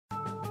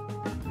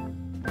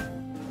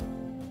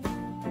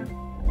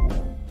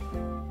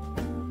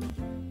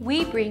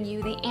we bring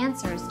you the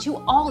answers to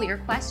all your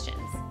questions.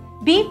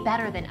 Be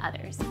better than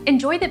others.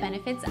 Enjoy the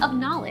benefits of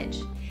knowledge.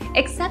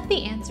 Accept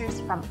the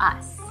answers from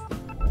us.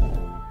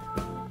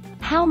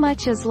 How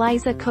much is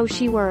Liza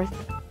Koshy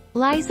worth?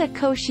 Liza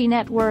Koshy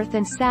net worth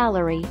and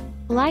salary.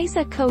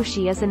 Liza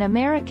Koshy is an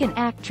American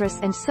actress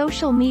and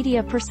social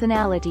media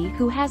personality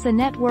who has a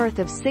net worth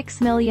of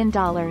 $6 million.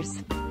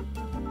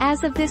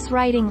 As of this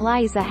writing,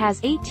 Liza has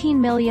 18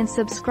 million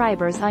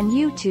subscribers on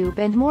YouTube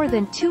and more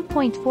than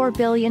 2.4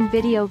 billion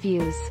video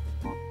views.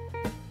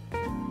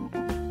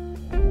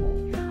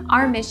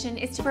 Our mission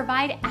is to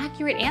provide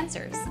accurate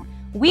answers.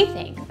 We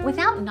think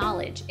without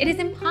knowledge, it is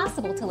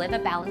impossible to live a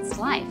balanced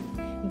life.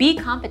 Be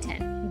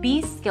competent,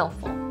 be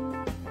skillful.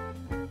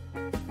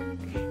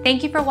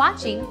 Thank you for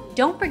watching.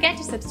 Don't forget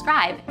to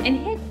subscribe and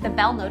hit the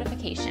bell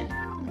notification.